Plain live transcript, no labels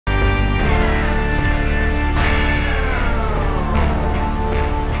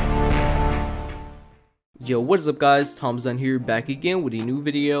Yo, what is up guys, Tomzon here, back again with a new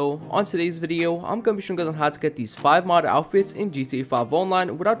video. On today's video, I'm going to be showing you guys on how to get these 5 modded outfits in GTA 5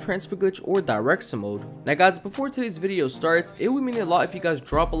 Online without transfer glitch or direct mode. Now guys, before today's video starts, it would mean a lot if you guys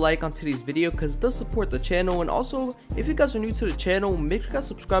drop a like on today's video because it does support the channel, and also, if you guys are new to the channel, make sure you guys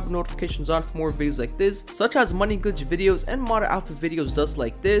subscribe with notifications on for more videos like this, such as money glitch videos and modded outfit videos just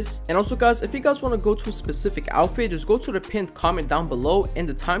like this. And also guys, if you guys want to go to a specific outfit, just go to the pinned comment down below and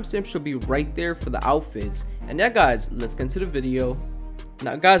the timestamp should be right there for the outfit. And yeah guys, let's get into the video.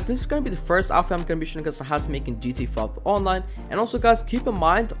 Now guys, this is going to be the first outfit I'm going to be showing you guys on how to make in GTA 5 Online. And also guys, keep in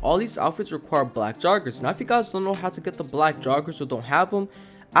mind, all these outfits require black joggers. Now if you guys don't know how to get the black joggers or don't have them,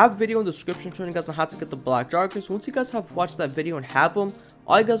 I have a video in the description showing you guys on how to get the black joggers. Once you guys have watched that video and have them,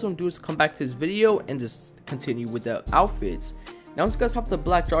 all you guys want to do is come back to this video and just continue with the outfits. Now once you guys have the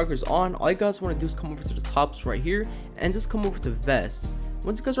black joggers on, all you guys want to do is come over to the tops right here and just come over to vests.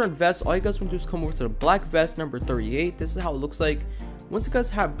 Once you guys are in vests, all you guys want to do is come over to the black vest number 38. This is how it looks like. Once you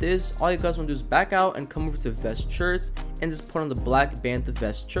guys have this, all you guys want to do is back out and come over to vest shirts and just put on the black bantha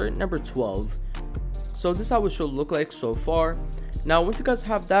vest shirt number 12. So this is how it should look like so far. Now once you guys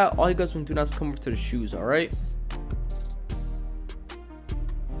have that, all you guys want to do now is come over to the shoes, alright?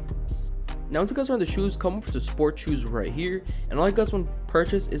 Now once you guys are on the shoes, come over to sport shoes right here, and all you guys want to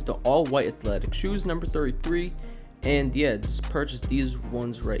purchase is the all white athletic shoes number 33. And yeah, just purchase these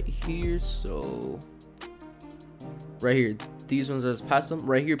ones right here. So right here, these ones, just pass them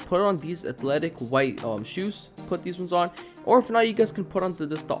right here, put on these athletic white shoes, put these ones on. Or if not, you guys can put on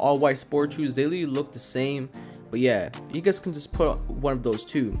the all white sport shoes. They literally look the same, but yeah, you guys can just put one of those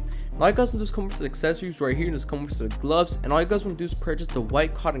too. Now you guys want to just come over to the accessories right here and just come over to the gloves, and all you guys want to do is purchase the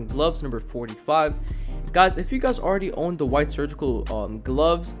white cotton gloves number 45. Guys, if you guys already own the white surgical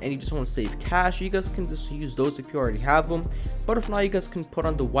gloves and you just want to save cash, you guys can just use those if you already have them. But if not, you guys can put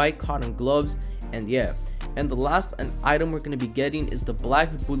on the white cotton gloves. And yeah, and the last item we're going to be getting is the black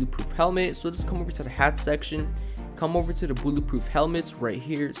bulletproof helmet. So just come over to the hat section, come over to the bulletproof helmets right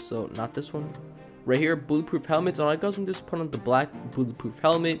here. So not this one, right here, bulletproof helmets. And all you guys want to do is put on the black bulletproof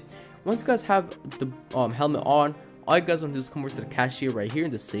helmet. Once you guys have the helmet on, all you guys want to do is come over to the cashier right here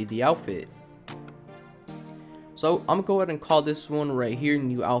and just save the outfit. So I'm gonna go ahead and call this one right here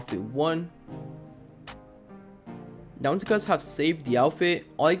new outfit 1. Now once you guys have saved the outfit,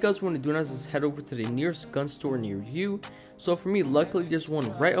 all you guys want to do now is just head over to the nearest gun store near you. So for me, luckily there's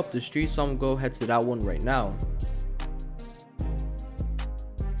one right up the street, so I'm gonna go head to that one right now.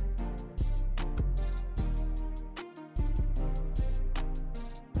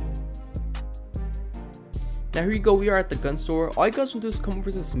 Now here you go, we are at the gun store. All you guys want to do is come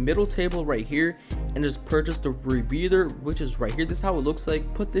over to this middle table right here and just purchase the rebreather, which is right here. This is how it looks like.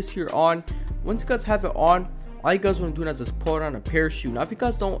 Put this here on. Once you guys have it on, all you guys want to do now is just put on a parachute. Now if you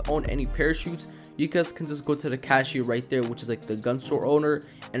guys don't own any parachutes, you guys can just go to the cashier right there, which is like the gun store owner,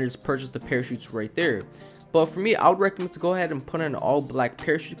 and just purchase the parachutes right there. But for me, I would recommend to go ahead and put on an all black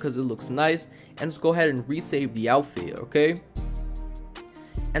parachute because it looks nice, and just go ahead and resave the outfit, okay?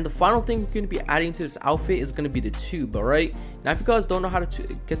 And the final thing we're going to be adding to this outfit is going to be the tube, alright? Now if you guys don't know how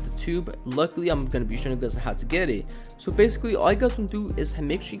to get the tube, luckily I'm going to be showing you guys how to get it. So basically all you guys want to do is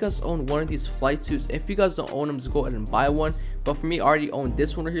make sure you guys own one of these flight suits. If you guys don't own them, just go ahead and buy one. But for me, I already own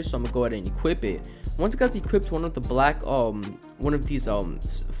this one right here, so I'm going to go ahead and equip it. Once you guys equipped one of the black one of these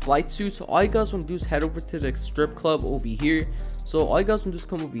flight suits, all you guys want to do is head over to the strip club over here. So all you guys want to do is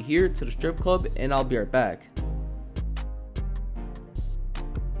come over here to the strip club, and I'll be right back.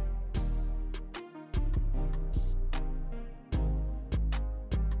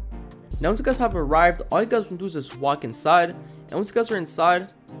 Now once you guys have arrived, all you guys want to do is just walk inside, and once you guys are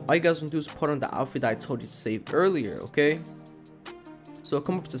inside, all you guys want to do is put on the outfit that I told you to save earlier, okay? So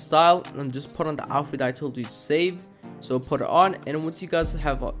come over to style and just put on the outfit that I told you to save. So put it on, and once you guys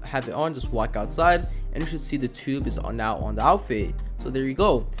have it on, just walk outside and you should see the tube is now on the outfit. So there you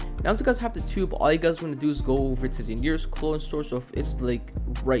go. Now once you guys have the tube, all you guys want to do is go over to the nearest clothing store. So if it's like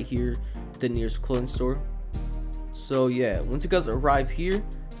right here, the nearest clothing store. So yeah, once you guys arrive here,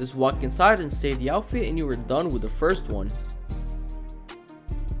 just walk inside and save the outfit, and you are done with the first one.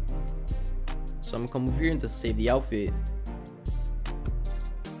 So I'm gonna come over here and just save the outfit.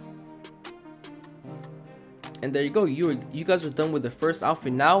 And there you go, you guys are done with the first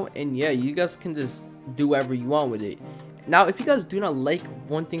outfit now, and yeah, you guys can just do whatever you want with it. Now if you guys do not like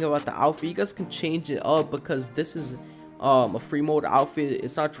one thing about the outfit, you guys can change it up, because this is a free mode outfit.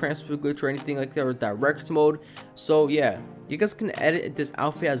 It's not transfer glitch or anything like that, or direct mode. So yeah, you guys can edit this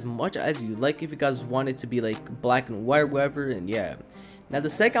outfit as much as you like if you guys want it to be like black and white or whatever. And yeah, now the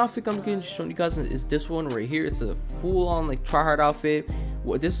second outfit I'm going to show you guys is this one right here. It's a full on like tryhard outfit.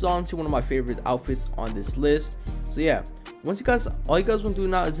 Well, this is honestly one of my favorite outfits on this list. So yeah, once you guys, all you guys want to do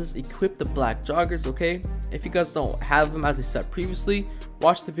now is just equip the black joggers, okay? If you guys don't have them, as I said previously,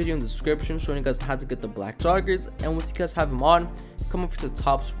 watch the video in the description showing you guys how to get the black joggers. And once you guys have them on, come over to the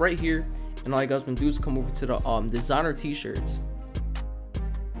tops right here, and all you guys want to do is come over to the designer t-shirts.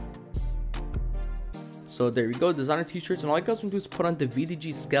 So there we go, designer t-shirts, and all you guys want to do is put on the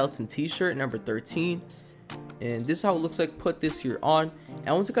VDG skeleton t-shirt number 13. And this is how it looks like. Put this here on,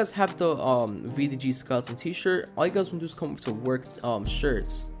 and once you guys have the VDG skeleton t-shirt, all you guys want to do is come over to work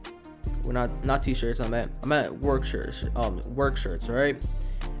shirts. Well, not t-shirts, I meant work shirts, work shirts, all right?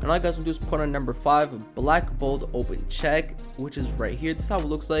 And all you guys want to do is put on number 5, black bold open check, which is right here. This is how it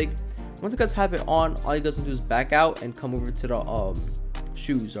looks like. Once you guys have it on, all you guys want to do is back out and come over to the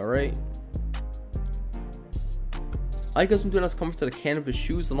shoes, all right? All you guys want to do is come over to the canvas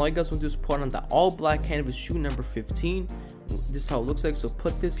shoes, and all you guys want to do is put on the all black canvas shoe number 15. This is how it looks like. So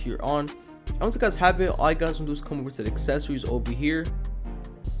put this here on, and once you guys have it, all you guys want to do is come over to the accessories over here.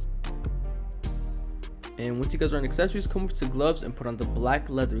 And once you guys are on accessories, come over to gloves and put on the black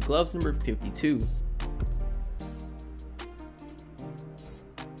leather gloves number 52.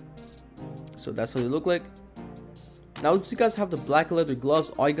 So that's how they look like. Now once you guys have the black leather gloves,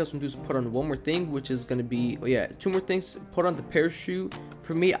 all you guys want to do is put on one more thing, which is going to be, oh yeah, 2 more things. Put on the parachute.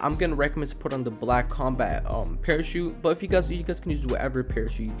 For me, I'm going to recommend to put on the black combat parachute, but if you guys can use whatever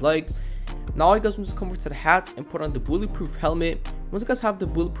parachute you'd like. Now all you guys want to come over to the hat and put on the bulletproof helmet. Once you guys have the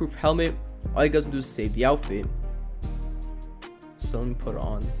bulletproof helmet, all you guys want to do is save the outfit. So let me put it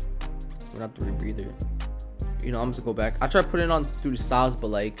on. We're not the rebreather. You know, I'm just gonna go back. I try to put it on through the styles, but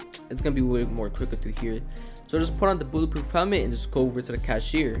like it's gonna be way more quicker through here. So just put on the bulletproof helmet and just go over to the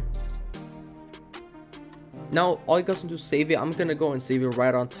cashier. Now all you guys want to do is save it. I'm gonna go and save it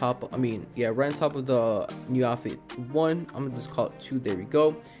right on top. Right on top of the new outfit 1. I'm gonna just call it 2. There we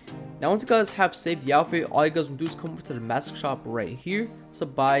go. Now once you guys have saved the outfit, all you guys want to do is come over to the mask shop right here to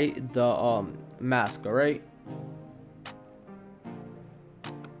buy the mask. All right.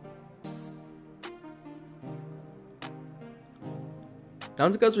 Now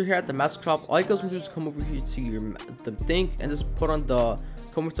once you guys are here at the mask shop, all you guys want to do is come over here to the thing and just put on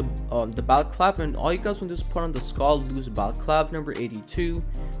come over to the balaclava, and all you guys want to do is put on the skull loose balaclava number 82.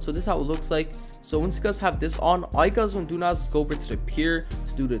 So this is how it looks like. So once you guys have this on, all you guys want to do now is go over to the pier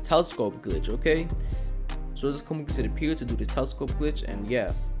to do the telescope glitch, okay? So just come over to the pier to do the telescope glitch, and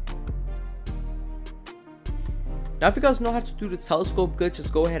yeah. Now if you guys know how to do the telescope glitch,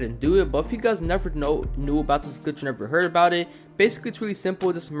 just go ahead and do it. But if you guys never knew about this glitch, never heard about it, basically it's really simple.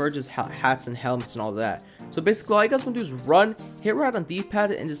 It just merges hats and helmets and all that. So basically all you guys want to do is run, hit right on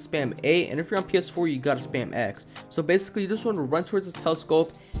D-pad and just spam A, and if you're on PS4 you gotta spam X. So basically you just want to run towards this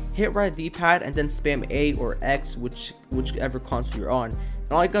telescope, hit right D-pad and then spam A or X, whichever console you're on.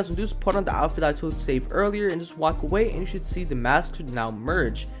 And all you guys want to do is put on the outfit I told you to save earlier and just walk away, and you should see the mask should now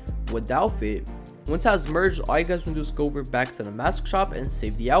merge with the outfit. Once it has merged, all you guys want to do is go over back to the mask shop and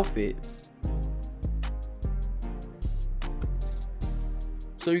save the outfit.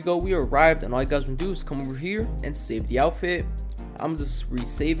 So here we go, we arrived, and all you guys want to do is come over here and save the outfit. I'm just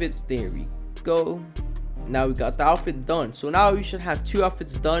resave it. There we go. Now we got the outfit done. So now you should have 2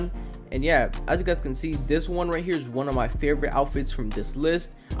 outfits done. And yeah, as you guys can see, this one right here is one of my favorite outfits from this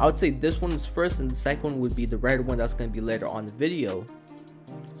list. I would say this one is first, and the second one would be the red one that's going to be later on the video.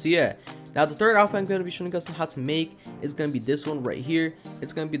 So yeah, now the third outfit I'm going to be showing you guys how to make is going to be this one right here.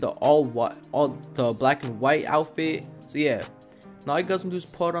 It's going to be the all the black and white outfit. So yeah, now all you guys want to do is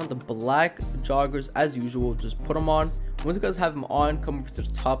put on the black joggers as usual. Just put them on. Once you guys have them on, come over to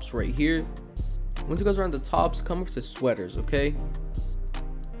the tops right here. Once you guys are on the tops, come over to sweaters, okay?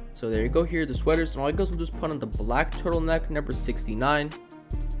 So there you go, here are the sweaters, and all you guys want to do is put on the black turtleneck number 69.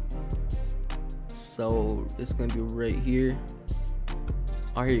 So it's going to be right here.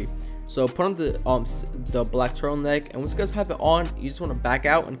 Alright, so put on the black turtleneck, and once you guys have it on, you just want to back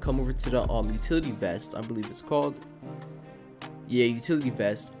out and come over to the utility vest, I believe it's called. Yeah, utility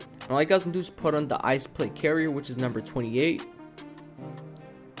vest. And all you guys want to do is put on the ice plate carrier, which is number 28.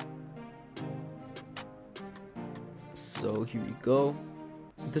 So here we go.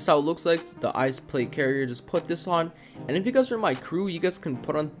 This is how it looks like, the ice plate carrier. Just put this on, and if you guys are in my crew, you guys can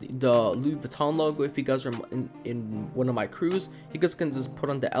put on the Louis Vuitton logo. If you guys are in one of my crews, you guys can just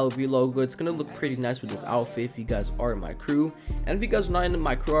put on the LV logo. It's gonna look pretty nice with this outfit if you guys are in my crew. And if you guys are not in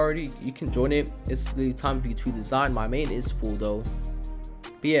my crew already, you can join it. It's the time for you to design. My main is full though.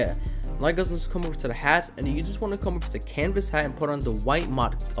 But yeah, like guys, let's come over to the hats, and you just want to come over to canvas hat and put on the white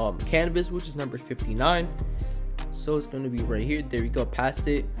mod canvas, which is number 59. So it's going to be right here. There we go, past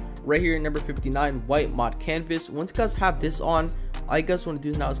it right here, number 59, white mod canvas. Once you guys have this on, all you guys want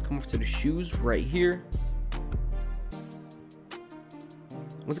to do now is come over to the shoes right here.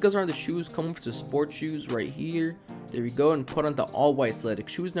 Once you guys are on the shoes, come over to sport shoes right here. There we go, and put on the all white athletic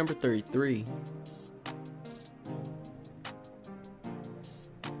shoes number 33.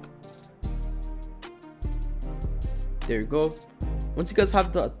 There you go. Once you guys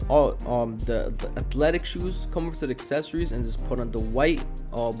have the athletic shoes, come over to the accessories and just put on the white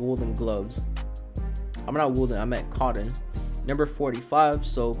woolen gloves. I'm not woolen, I meant cotton. Number 45.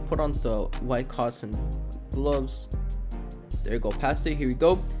 So put on the white cotton gloves. There you go, past it. Here we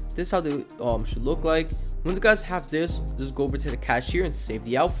go. This is how they should look like. Once you guys have this, just go over to the cashier and save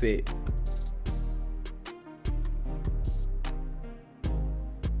the outfit.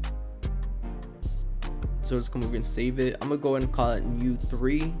 So just come over and save it. I'm gonna go ahead and call it new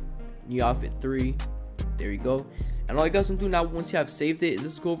outfit 3. There you go. And all you guys can do now, once you have saved it, is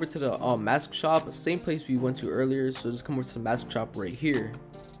just go over to the mask shop, same place we went to earlier. So just come over to the mask shop right here.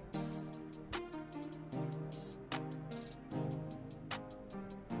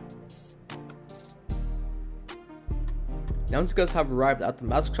 Now once you guys have arrived at the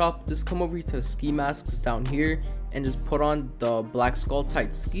mask shop, just come over here to the ski masks down here and just put on the black skull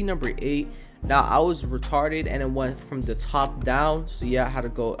tight ski number 8. Now I was retarded and it went from the top down, so yeah, I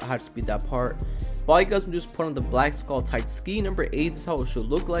had to speed that part. But all you guys can just put on the black skull tight ski number 8. This is how it should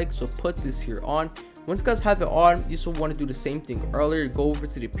look like. So put this here on. Once you guys have it on, you still want to do the same thing earlier. Go over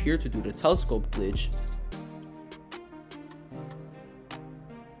to the pier to do the telescope glitch.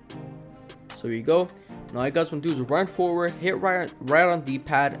 So here you go. Now all you guys want to do is run forward, hit right on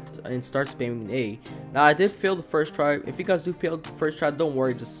D-pad, and start spamming A. Now I did fail the first try. If you guys do fail the first try, don't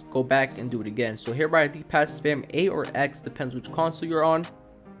worry, just go back and do it again. So hit right on D-pad, spam A or X, depends which console you're on.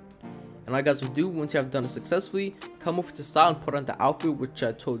 And all you guys will do, once you have done it successfully, come over to style and put on the outfit which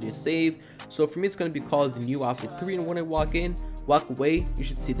I told you to save. So for me, it's going to be called the new outfit 3, and when I walk away, you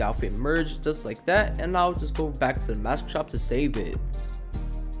should see the outfit merge just like that. And now just go back to the mask shop to save it.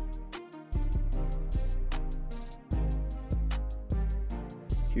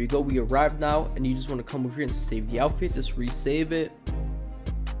 Here we go, we arrived now, and you just want to come over here and save the outfit. Just resave it,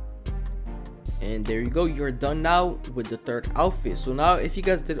 and there you go, you're done now with the 3rd outfit. So now if you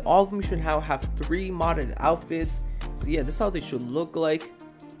guys did all of them, you should now have 3 modded outfits. So yeah, this is how they should look like,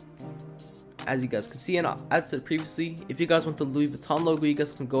 as you guys can see. And as said previously, if you guys want the Louis Vuitton logo, you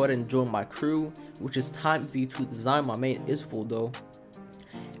guys can go ahead and join my crew, which is Time V2 Design. My main is full though.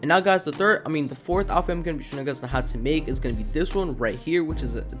 And now guys, the 4th outfit I'm going to be showing you guys how to make is going to be this one right here, which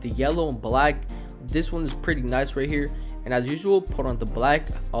is the yellow and black. This one is pretty nice right here. And as usual, put on the black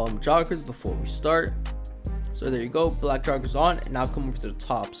joggers before we start. So there you go, black joggers on, and now come over to the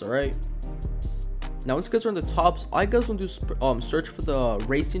tops. All right, now once you guys are on the tops, all you guys want to do is search for the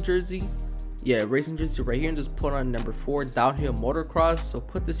racing jersey. Yeah, racing jersey right here, and just put on number 4, downhill motocross. So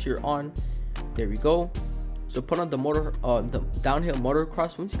put this here on. There we go. So put on the downhill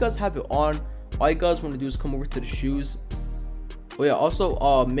motocross. Once you guys have it on, all you guys want to do is come over to the shoes. Oh yeah,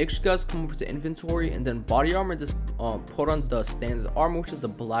 also make sure you guys come over to inventory and then body armor. Just put on the standard armor, which is the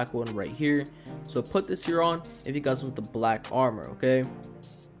black one right here. So put this here on if you guys want the black armor. Okay,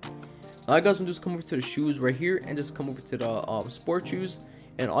 all you guys want to do is come over to the shoes right here and just come over to the sport shoes,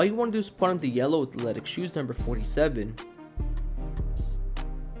 and all you want to do is put on the yellow athletic shoes number 47.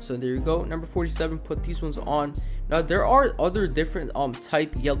 So there you go, number 47, put these ones on. Now there are other different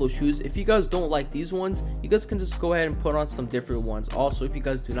type yellow shoes. If you guys don't like these ones, you guys can just go ahead and put on some different ones also, if you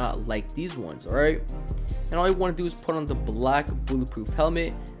guys do not like these ones. All right, and all you want to do is put on the black bulletproof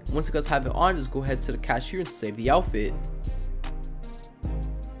helmet. Once you guys have it on, just go ahead to the cashier and save the outfit.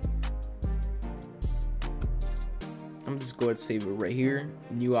 I'm just going to save it right here,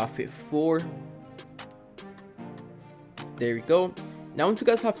 new outfit 4. There we go. Now once you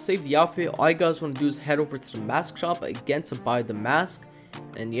guys have saved the outfit, all you guys want to do is head over to the mask shop again to buy the mask.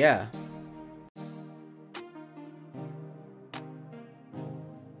 And yeah,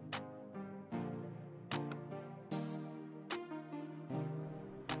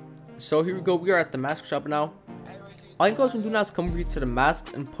 so here we go, we are at the mask shop now. All you guys want to do now is come over here to the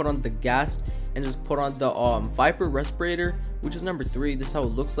mask and put on the gas, and just put on the Viper respirator, which is number 3. This is how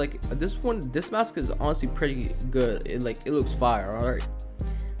it looks like. This mask is honestly pretty good. It looks fire. All right,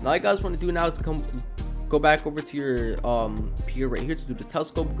 now all you guys want to do now is go back over to your pier right here to do the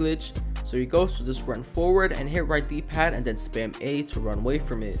telescope glitch. So here you go, so just run forward and hit right D-pad and then spam A to run away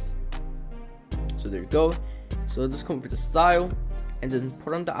from it. So there you go. So just come over to style and then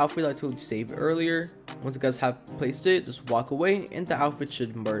put on the outfit I told you to save earlier. Once you guys have placed it, just walk away and the outfit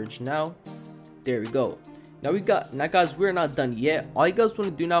should merge now. There we go. Now guys, we're not done yet. All you guys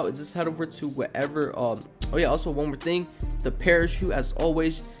want to do now is just head over to whatever Oh yeah, also one more thing, the parachute as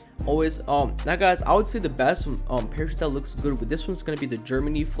always. Now guys, I would say the best parachute that looks good with this one's gonna be the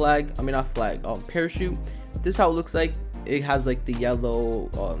Germany flag. I mean, not flag, parachute. This is how it looks like. It has like the yellow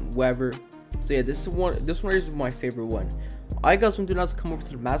whatever. So yeah, this one is my favorite one. Alright guys, what I'm doing now is come over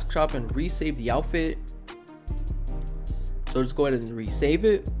to the mask shop and resave the outfit. So just go ahead and resave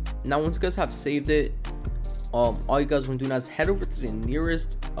it. Now once you guys have saved it, all you guys want to do now is head over to the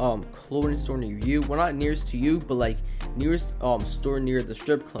nearest clothing store near you. Well, not nearest to you, but like nearest store near the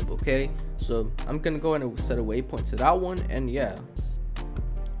strip club. Okay, so I'm gonna go ahead and set a waypoint to that one, and yeah.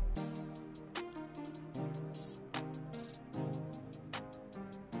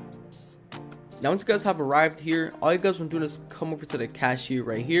 Now once you guys have arrived here, all you guys want to do is come over to the cashier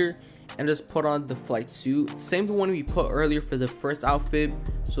right here and just put on the flight suit, same one we put earlier for the first outfit.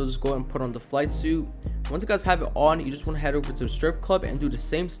 So just go ahead and put on the flight suit. Once you guys have it on, you just want to head over to the strip club and do the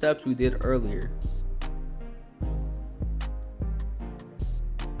same steps we did earlier.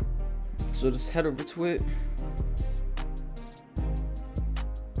 So just head over to it.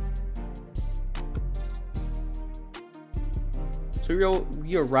 So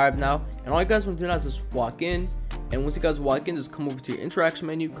we arrived now, and all you guys want to do now is just walk in. And once you guys walk in, just come over to your interaction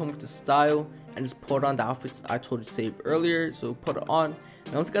menu, come over to style, and just put on the outfits I told you to save earlier. So put it on.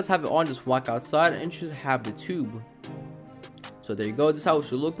 And once you guys have it on, just walk outside and you should have the tube. So there you go, this is how it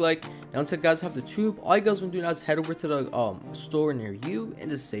should look like. And once you guys have the tube, all you guys want to do now is head over to the store near you and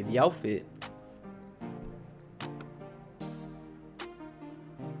just save the outfit.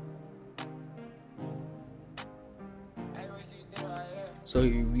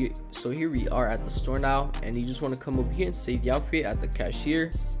 So here we are at the store now, and you just want to come over here and save the outfit at the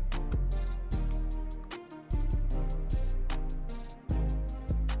cashier.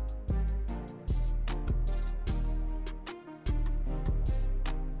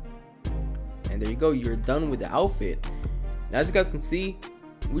 And there you go, you're done with the outfit. Now as you guys can see,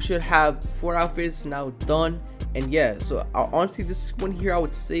 we should have 4 outfits now done. And yeah, so honestly, this one here I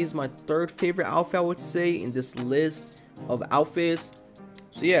would say is my 3rd favorite outfit, I would say, in this list of outfits.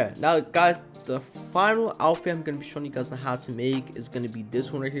 So yeah, now guys, the final outfit I'm going to be showing you guys on how to make is going to be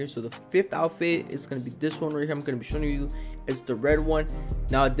this one right here. So the 5th outfit is going to be this one right here. I'm going to be showing you, it's the red one.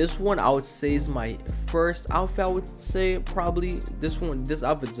 Now this one I would say is my first outfit, I would say probably. This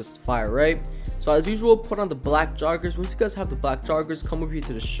outfit is just fire, right? So as usual, put on the black joggers. Once you guys have the black joggers, come over here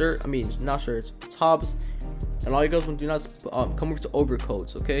to the shirt, I mean not shirts, tops. And all you guys want to do now is come over to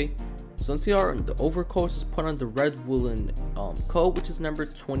overcoats, okay? So once you are in the overcoats, just put on the red woolen coat, which is number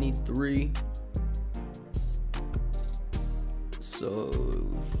 23. So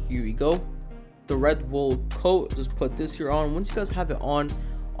here we go, the red wool coat, just put this here on. Once you guys have it on,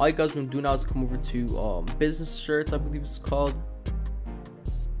 all you guys want to do now is come over to business shirts, I believe it's called.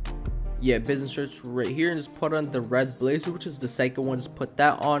 Yeah, business shirts right here, and just put on the red blazer, which is the second one. Just put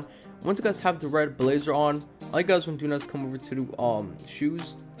that on. Once you guys have the red blazer on, all you guys want to do now is come over to the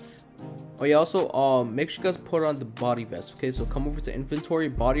shoes. Oh yeah, also make sure you guys put on the body vest. Okay, so come over to inventory,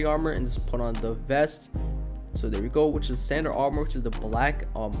 body armor, and just put on the vest. So there we go, which is standard armor, which is the black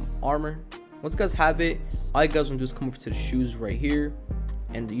armor. Once you guys have it, all you guys want to do is come over to the shoes right here,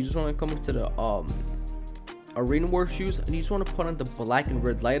 and you just want to come over to the arena wear shoes, and you just want to put on the black and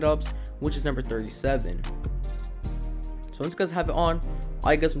red light ups, which is number 37. So once you guys have it on,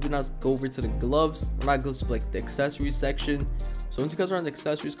 all you guys want to do now is go over to the gloves, or not gloves, but like the accessories section. So once you guys are on the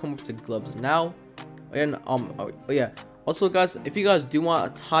accessories, come over to gloves now. And oh yeah, also guys, if you guys do want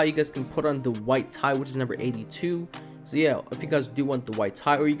a tie, you guys can put on the white tie, which is number 82. So yeah, if you guys do want the white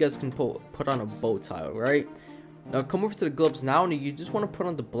tie, or you guys can put on a bow tie, right? Now come over to the gloves now, and you just want to put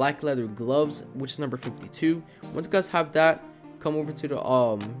on the black leather gloves, which is number 52. Once you guys have that, come over to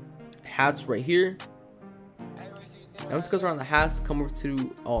the hats right here. Now once you guys are on the hats, come over to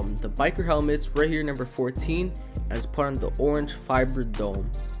the biker helmets right here, number 14, and just put on the orange fiber dome,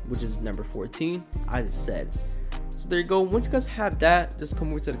 which is number 14, as I said. So there you go. Once you guys have that, just come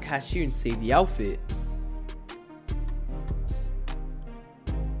over to the cashier and save the outfit.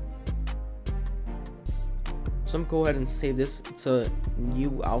 So I'm gonna go ahead and save this to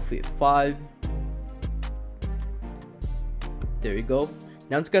new outfit 5. There you go.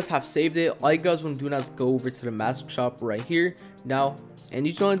 Now once you guys have saved it, all you guys want to do now is go over to the mask shop right here now, and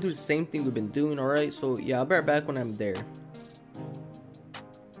you just want to do the same thing we've been doing. Alright, so yeah, I'll be right back when I'm there.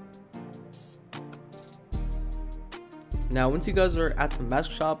 Now once you guys are at the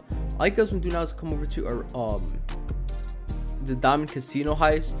mask shop, all you guys want to do now is come over to our the Diamond Casino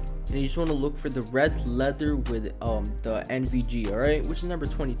heist, and you just want to look for the red leather with the NVG, alright, which is number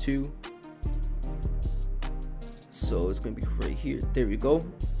 22. So it's gonna be right here. There we go.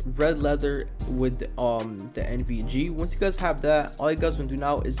 Red leather with the NVG. Once you guys have that, all you guys want to do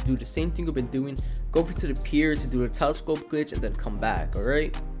now is do the same thing you've been doing. Go over to the pier to do the telescope glitch and then come back. All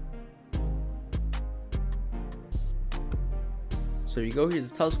right. So there you go.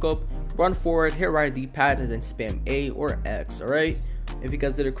 Here's the telescope. Run forward, hit right D-pad, and then spam A or X. All right. If you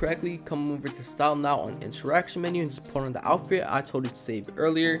guys did it correctly, come over to style now on interaction menu and just put on the outfit I told you to save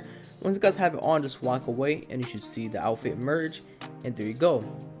earlier. Once you guys have it on, just walk away and you should see the outfit merge, and there you go.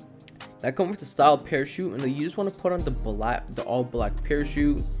 Now come over to style parachute, and you just want to put on the all black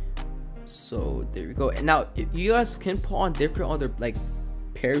parachute. So there you go. And now if you guys can put on different other like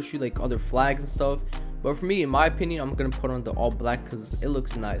parachute, like other flags and stuff, but for me, in my opinion, I'm gonna put on the all black because it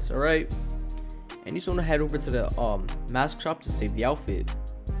looks nice. All right. And you just want to head over to the mask shop to save the outfit.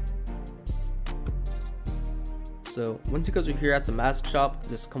 So once you guys are here at the mask shop,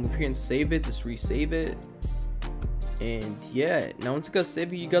 just come up here and save it, just resave it. And yeah, now once you guys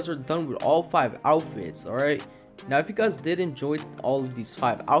save it, you guys are done with all 5 outfits. All right. Now if you guys did enjoy all of these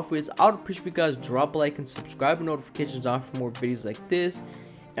 5 outfits, I would appreciate if you guys drop a like and subscribe with notifications on for more videos like this.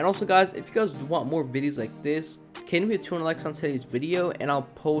 And also guys, if you guys want more videos like this, can you hit 200 likes on today's video, and I'll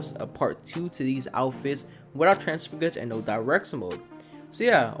post a part 2 to these outfits without transfer glitch and no direct mode. So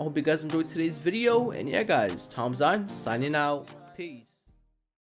yeah, I hope you guys enjoyed today's video, and yeah guys, Tom's on signing out. Peace.